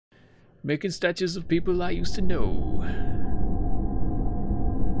Making statues of people I used to know.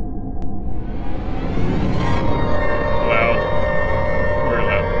 Loud. Very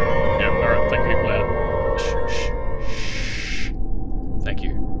loud. Yeah, alright, thank you, loud. Shh. Thank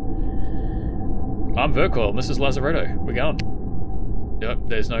you. I'm Vercoil, and this is Lazaretto. We're going. Yep,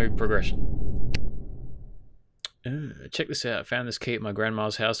 there's no progression. Check this out. I found this key at my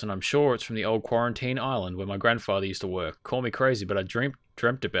grandma's house, and I'm sure it's from the old quarantine island where my grandfather used to work. Call me crazy, but I dreamt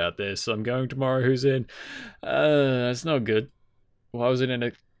about this. I'm going tomorrow. Who's in? That's not good. Why was it in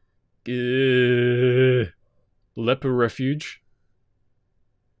a leper refuge?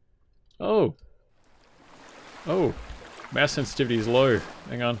 Oh, mouse sensitivity is low.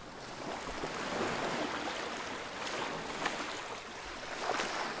 Hang on.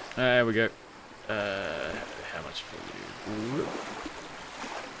 There we go. How much food?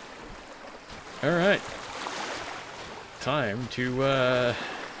 Alright. Time to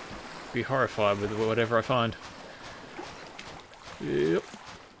be horrified with whatever I find. Yep.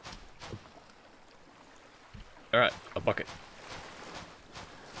 Alright, a bucket.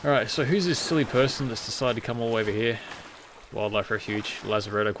 Alright, so who's this silly person that's decided to come all the way over here? Wildlife Refuge,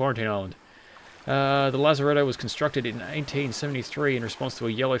 Lazaretto, Quarantine Island. The Lazaretto was constructed in 1873 in response to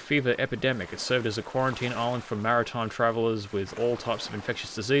a yellow fever epidemic. It served as a quarantine island for maritime travellers with all types of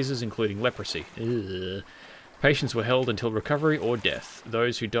infectious diseases, including leprosy. Ugh. Patients were held until recovery or death.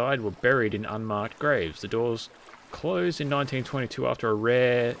 Those who died were buried in unmarked graves. The doors closed in 1922 after a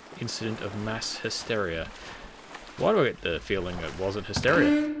rare incident of mass hysteria. Why do I get the feeling it wasn't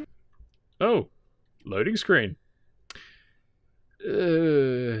hysteria? Oh, loading screen.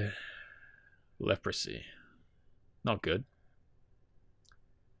 Leprosy. Not good.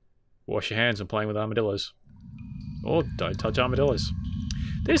 Wash your hands when playing with armadillos. Or don't touch armadillos.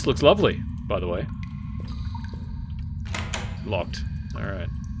 This looks lovely, by the way. Locked. Alright.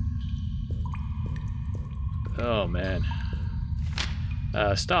 Oh, man.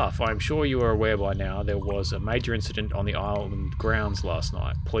 Staff, I'm sure you are aware by now there was a major incident on the island grounds last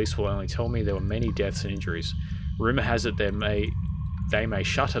night. Police will only tell me there were many deaths and injuries. Rumour has it they may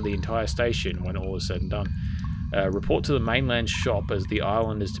shutter the entire station when all is said and done. Report to the mainland shop as the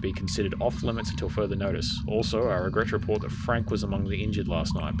island is to be considered off limits until further notice. Also, I regret to report that Frank was among the injured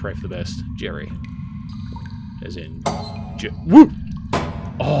last night. Pray for the best. Jerry. As in... Woo!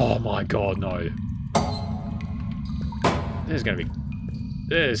 Oh my god, no. This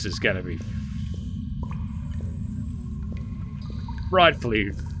is gonna be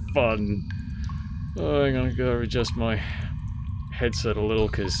frightfully fun. Oh, I'm gonna go adjust my headset a little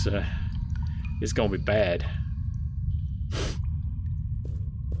because it's gonna be bad.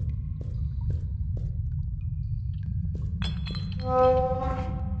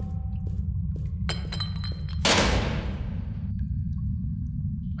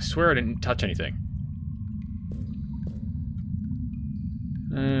 I swear I didn't touch anything.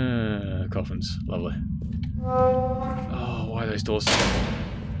 Coffins, lovely. Oh, why are those doors? Do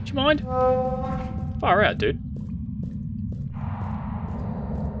you mind? Far out, dude.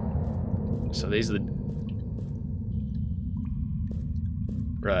 So these are the...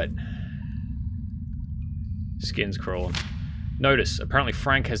 Right. Skin's crawling. Notice, apparently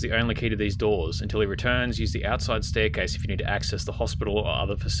Frank has the only key to these doors. Until he returns, use the outside staircase if you need to access the hospital or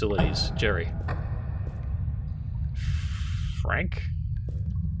other facilities. Jerry. Frank?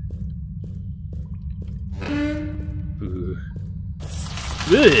 Ooh.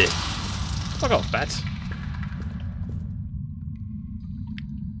 Ugh. Fuck off, bats.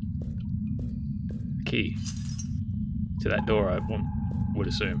 Key to that door, I would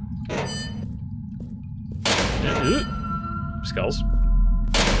assume. Skulls.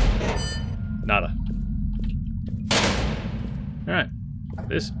 Nada. Alright.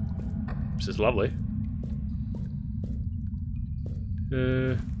 This is lovely.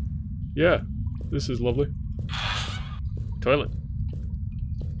 Yeah. This is lovely. Toilet.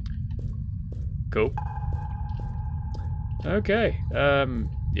 Cool. Okay.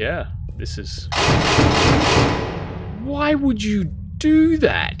 Yeah. This is... Why would you do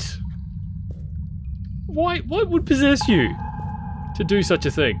that? Why? What would possess you to do such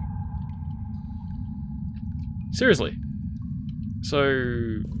a thing? Seriously.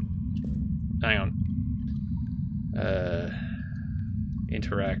 So... Hang on.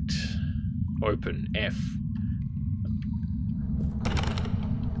 Interact. Open. F.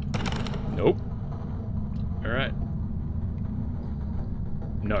 Nope. Alright.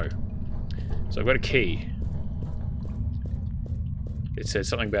 No. So I've got a key. It said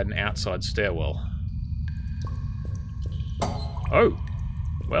something about an outside stairwell. Oh!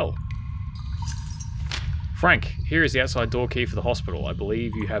 Well. Frank, here is the outside door key for the hospital. I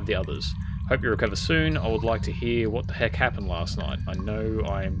believe you have the others. Hope you recover soon. I would like to hear what the heck happened last night. I know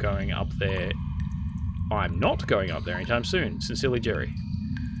I am going up there. I'm not going up there anytime soon. Sincerely, Jerry.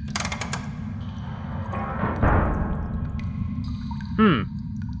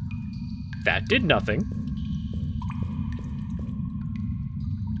 That did nothing.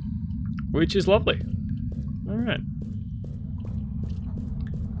 Which is lovely. Alright.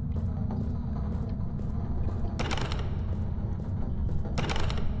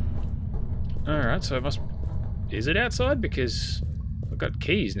 Alright, so it must... Is it outside? Because I've got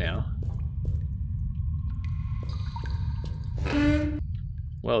keys now.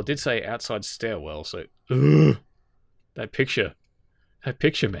 Well, it did say outside stairwell, so... Ugh. That picture. That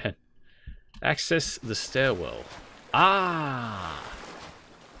picture, man. Access the stairwell. Ah!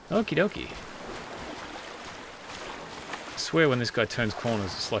 Okie dokie. I swear when this guy turns corners,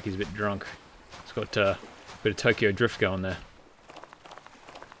 it's like he's a bit drunk. He's got a bit of Tokyo Drift going there.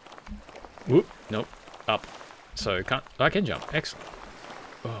 Whoop, nope, up. So I can jump. Excellent.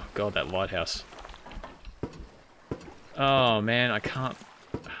 Oh god, that lighthouse. Oh man, I can't.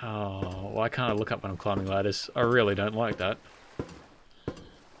 Oh, why can't I look up when I'm climbing ladders? I really don't like that.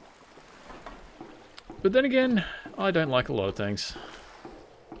 But then again, I don't like a lot of things.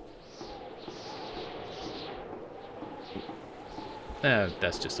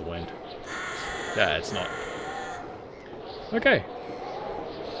 That's just the wind. It's not. Okay.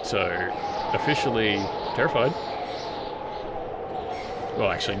 So, officially terrified.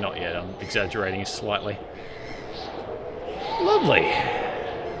 Well, actually not yet. I'm exaggerating slightly. Lovely.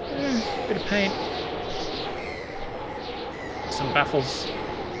 Bit of paint. Some baffles.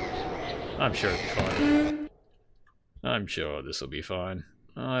 I'm sure it'll be fine. I'm sure this will be fine.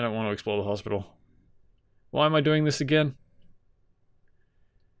 I don't want to explore the hospital. Why am I doing this again?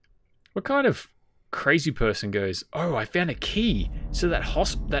 What kind of crazy person goes, oh, I found a key to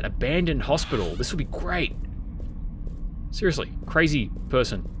that abandoned hospital. This will be great. Seriously, crazy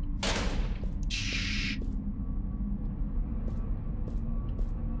person. Shh.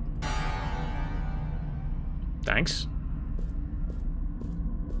 Thanks.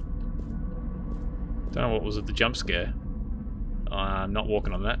 Don't know what was it, the jump scare. I'm not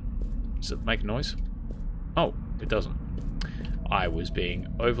walking on that. Does it make a noise? Oh, it doesn't. I was being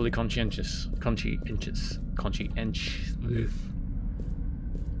overly conscientious. Conscientious.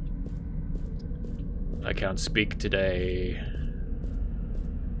 I can't speak today.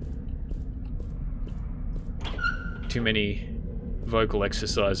 Too many vocal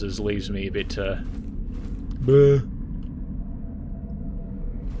exercises leaves me a bit, nope,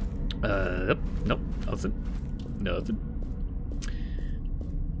 nothing.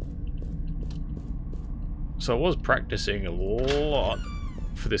 So I was practicing a lot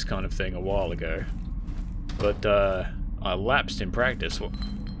for this kind of thing a while ago, but I lapsed in practice.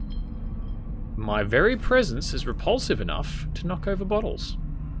 My very presence is repulsive enough to knock over bottles.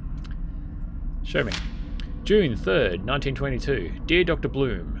 Show me. June 3rd, 1922. Dear Dr.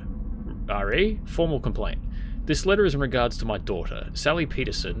 Bloom, RE, formal complaint. This letter is in regards to my daughter, Sally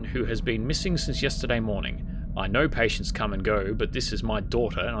Peterson, who has been missing since yesterday morning. I know patients come and go, but this is my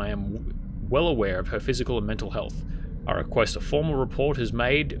daughter, and I am well aware of her physical and mental health. I request a formal report is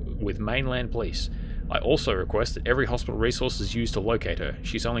made with mainland police. I also request that every hospital resource is used to locate her.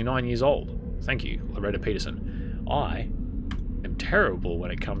 She's only 9 years old. Thank you, Lazaretto Peterson. I am terrible when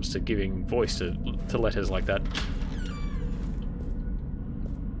it comes to giving voice to letters like that.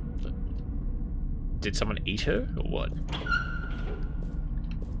 Did someone eat her, or what?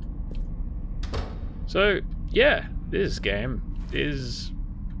 So, yeah, this game is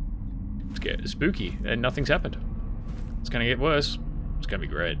spooky, and nothing's happened. It's gonna get worse. It's gonna be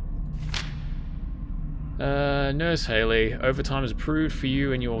great. Nurse Haley, overtime is approved for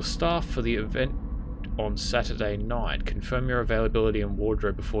you and your staff for the event on Saturday night. Confirm your availability and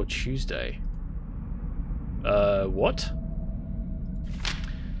wardrobe before Tuesday. What?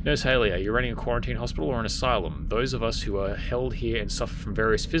 Nurse Haley, are you running a quarantine hospital or an asylum? Those of us who are held here and suffer from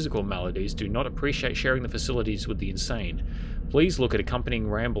various physical maladies do not appreciate sharing the facilities with the insane. Please look at accompanying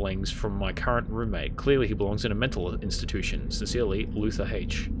ramblings from my current roommate. Clearly he belongs in a mental institution. Sincerely, Luther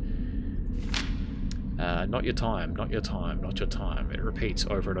H. Not your time, not your time, not your time. It repeats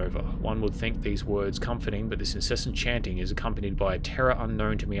over and over. One would think these words comforting, but this incessant chanting is accompanied by a terror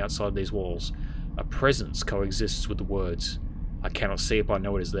unknown to me outside these walls. A presence coexists with the words. I cannot see it, but I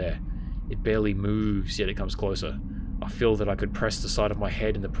know it is there. It barely moves, yet it comes closer. I feel that I could press the side of my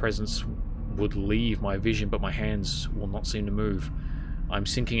head and the presence would leave my vision, but my hands will not seem to move. I'm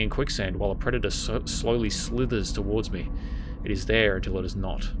sinking in quicksand while a predator slowly slithers towards me. It is there until it is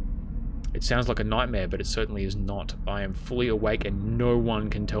not. It sounds like a nightmare, but it certainly is not. I am fully awake and no one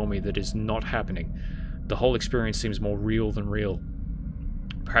can tell me that is not happening. The whole experience seems more real than real.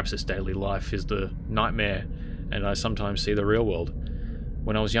 Perhaps this daily life is the nightmare, and I sometimes see the real world.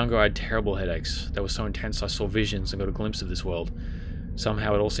 When I was younger, I had terrible headaches. They were so intense I saw visions and got a glimpse of this world.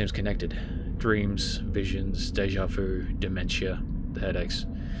 Somehow it all seems connected. Dreams, visions, deja vu, dementia, the headaches.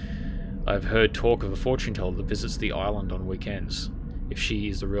 I've heard talk of a fortune teller that visits the island on weekends. If she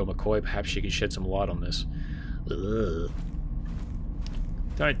is the real McCoy, perhaps she can shed some light on this. Ugh.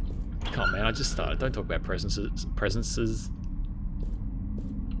 Come on, man, I just started. Don't talk about presences.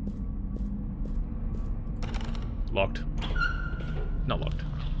 Locked. Not locked.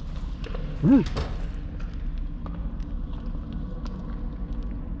 Woo.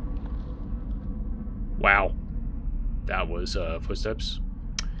 Wow. That was footsteps.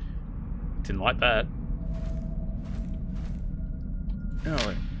 Didn't like that.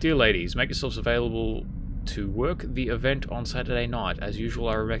 Oh, dear ladies, make yourselves available to work the event on Saturday night. As usual,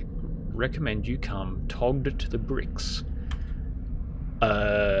 I recommend you come togged to the bricks.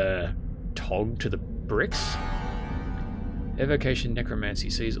 Togged to the bricks? Evocation necromancy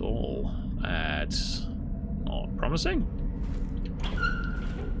sees all. That's not promising.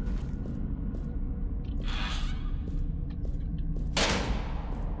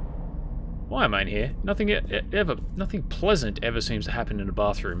 Why am I in here? Nothing pleasant ever seems to happen in a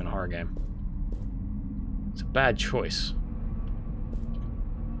bathroom in a horror game. It's a bad choice.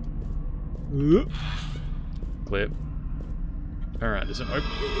 Clear. Alright, there's an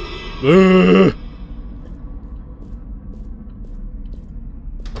open.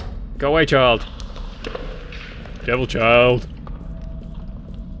 Go away, child. Devil child.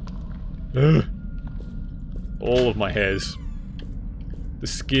 All of my hairs. The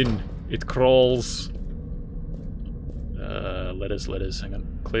skin. It crawls. Letters. Hang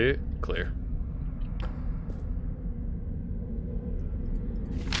on. Clear.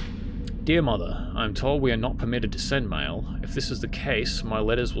 Dear Mother, I'm told we are not permitted to send mail. If this is the case, my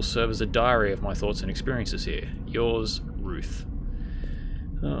letters will serve as a diary of my thoughts and experiences here. Yours, Ruth.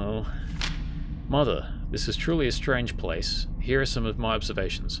 Oh. Mother, this is truly a strange place. Here are some of my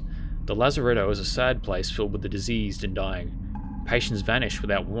observations. The Lazaretto is a sad place filled with the diseased and dying. Patients vanish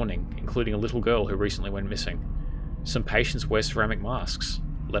without warning, including a little girl who recently went missing. Some patients wear ceramic masks.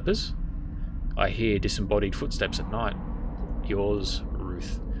 Lepers? I hear disembodied footsteps at night. Yours,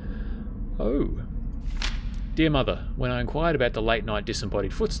 Ruth. Oh. Dear Mother, when I inquired about the late-night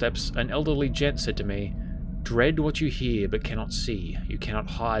disembodied footsteps, an elderly gent said to me, "Dread what you hear but cannot see. You cannot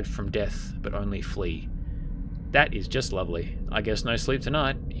hide from death, but only flee." That is just lovely. I guess no sleep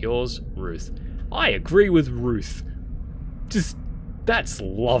tonight. Yours, Ruth. I agree with Ruth. That's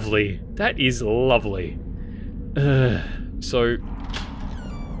lovely. That is lovely. So,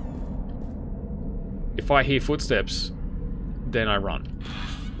 if I hear footsteps, then I run.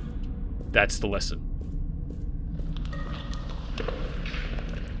 That's the lesson.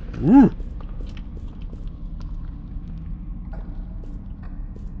 Woo!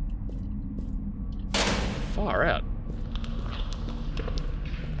 Far out.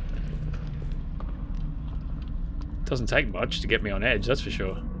 Doesn't take much to get me on edge, that's for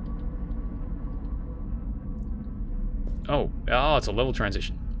sure. Oh, it's a level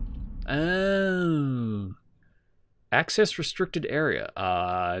transition. Oh. Access restricted area.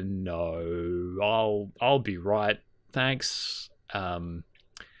 No. I'll be right. Thanks. I'm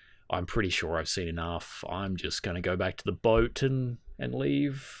pretty sure I've seen enough. I'm just gonna go back to the boat and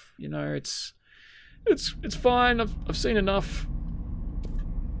leave. You know, it's fine. I've seen enough.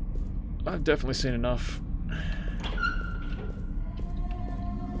 I've definitely seen enough.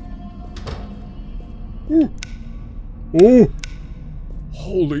 Ooh. Oh!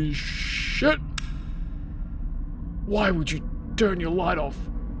 Holy shit! Why would you turn your light off?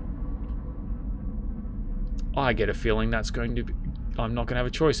 I get a feeling that's going to be... I'm not going to have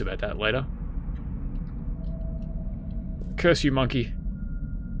a choice about that later. Curse you, monkey.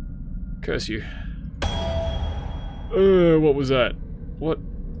 Curse you. What was that? What?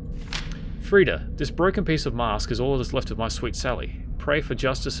 Frida, this broken piece of mask is all that's left of my sweet Sally. Pray for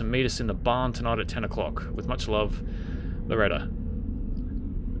justice and meet us in the barn tonight at 10 o'clock. With much love, Loretta.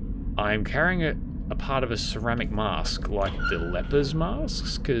 I am carrying a part of a ceramic mask, like the lepers'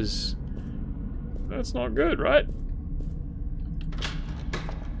 masks, because that's not good, right?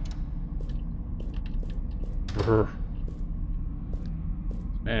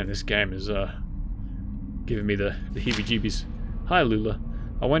 Man, this game is giving me the heebie-jeebies. Hi, Lula.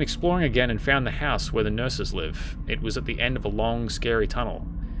 I went exploring again and found the house where the nurses live. It was at the end of a long, scary tunnel.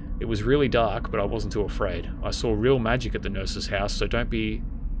 It was really dark, but I wasn't too afraid. I saw real magic at the nurses' house, so don't be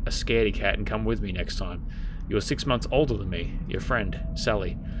a scaredy cat and come with me next time. You're 6 months older than me. Your friend,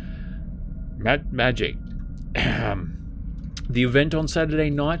 Sally. Magic. The event on Saturday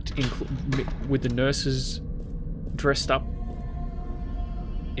night with the nurses dressed up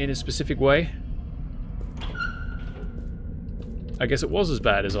in a specific way. I guess it was as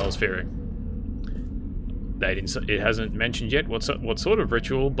bad as I was fearing. They didn't. It hasn't mentioned yet what sort of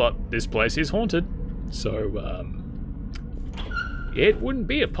ritual, but this place is haunted, so it wouldn't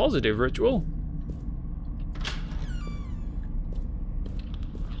be a positive ritual.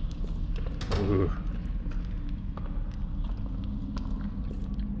 Ooh.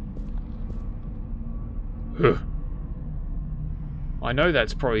 I know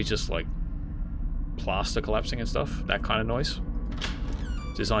that's probably just like plaster collapsing and stuff, that kind of noise.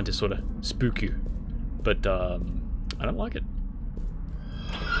 It's designed to sort of spook you, but I don't like it.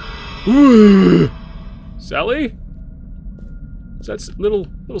 Sally? Is that little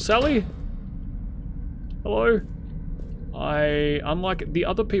Sally? Hello? Unlike the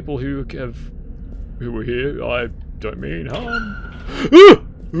other people who were here, I don't mean harm.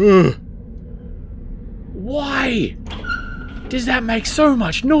 Why does that make so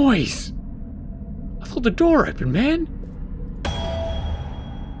much noise? I thought the door opened, man.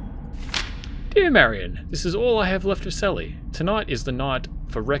 Dear Marion, this is all I have left of Sally. Tonight is the night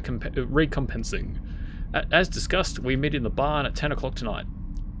for recompensing. As discussed, we meet in the barn at 10 o'clock tonight.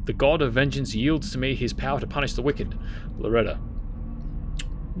 The god of vengeance yields to me his power to punish the wicked. Loretta.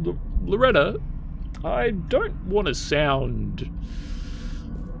 Loretta? I don't want to sound...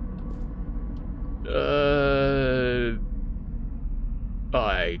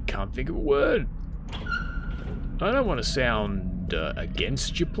 I can't think of a word. I don't want to sound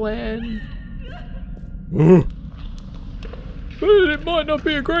against your plan. But it might not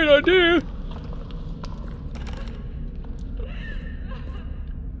be a great idea.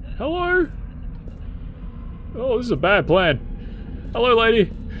 Hello? Oh, this is a bad plan. Hello,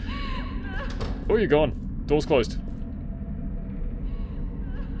 lady. Oh, you're gone. Door's closed.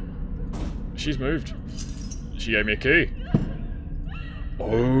 She's moved. She gave me a key.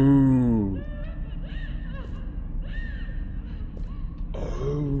 Oh.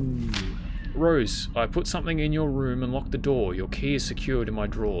 Oh. Rose, I put something in your room and locked the door. Your key is secured in my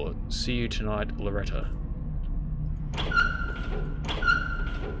drawer. See you tonight, Loretta.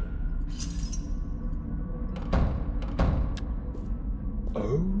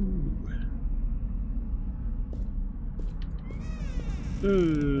 Oh.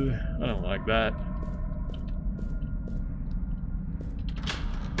 I don't like that.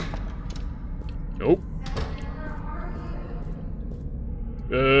 Nope.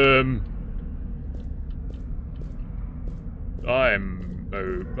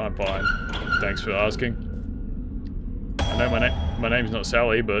 I'm fine. Thanks for asking. I know my name's not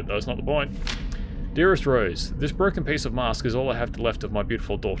Sally, but that's not the point. Dearest Rose, this broken piece of mask is all I have left of my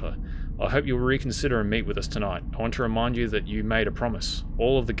beautiful daughter. I hope you'll reconsider and meet with us tonight. I want to remind you that you made a promise.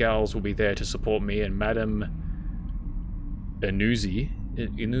 All of the gals will be there to support me, and Madame Inuzi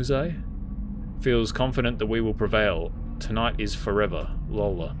feels confident that we will prevail. Tonight is forever.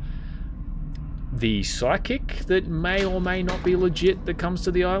 Lola. The psychic that may or may not be legit that comes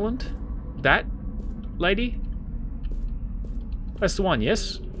to the island? That lady? That's the one,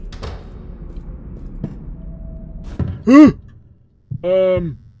 yes?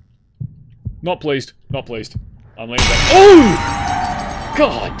 Not pleased. Not pleased. I'm leaving that. Oh!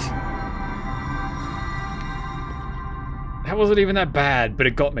 God! That wasn't even that bad, but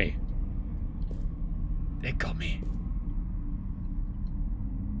it got me. It got me.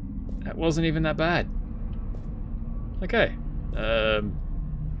 That wasn't even that bad. Okay.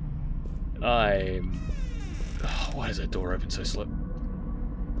 Why is that door open so slow?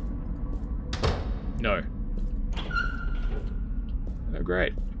 No. Oh,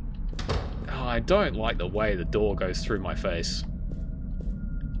 great. Oh, I don't like the way the door goes through my face.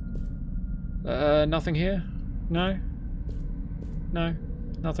 Nothing here? No? No?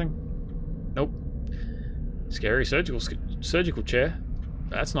 Nothing? Nope. Scary surgical chair.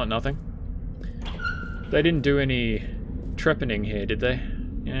 That's not nothing. They didn't do any trepanning here, did they?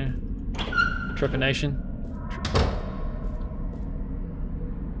 Yeah. Trepanation?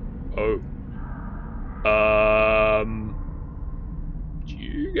 Oh. Do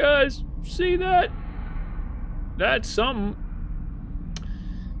you guys see that? That's something.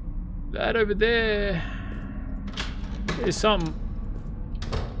 That over there is something.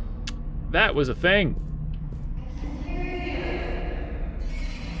 That was a thing.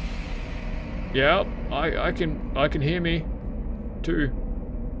 Yeah, I can hear me too.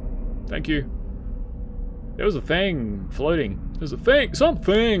 Thank you. There was a thing floating. There's a thing.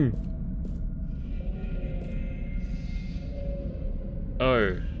 Something.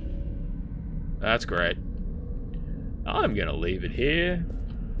 Oh. That's great. I'm gonna leave it here.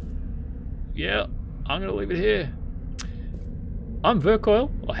 Yeah, I'm gonna leave it here. I'm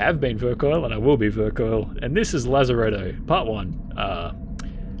Vercoil, I have been Vercoil, and I will be Vercoil, and this is Lazaretto, part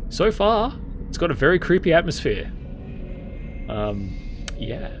 1. So far, it's got a very creepy atmosphere.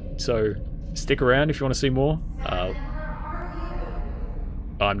 Yeah, so stick around if you want to see more.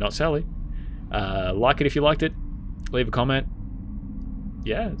 I'm not Sally. Like it if you liked it, leave a comment.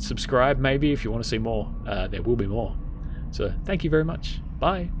 Yeah, subscribe maybe if you want to see more. There will be more. So thank you very much.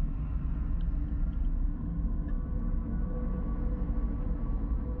 Bye.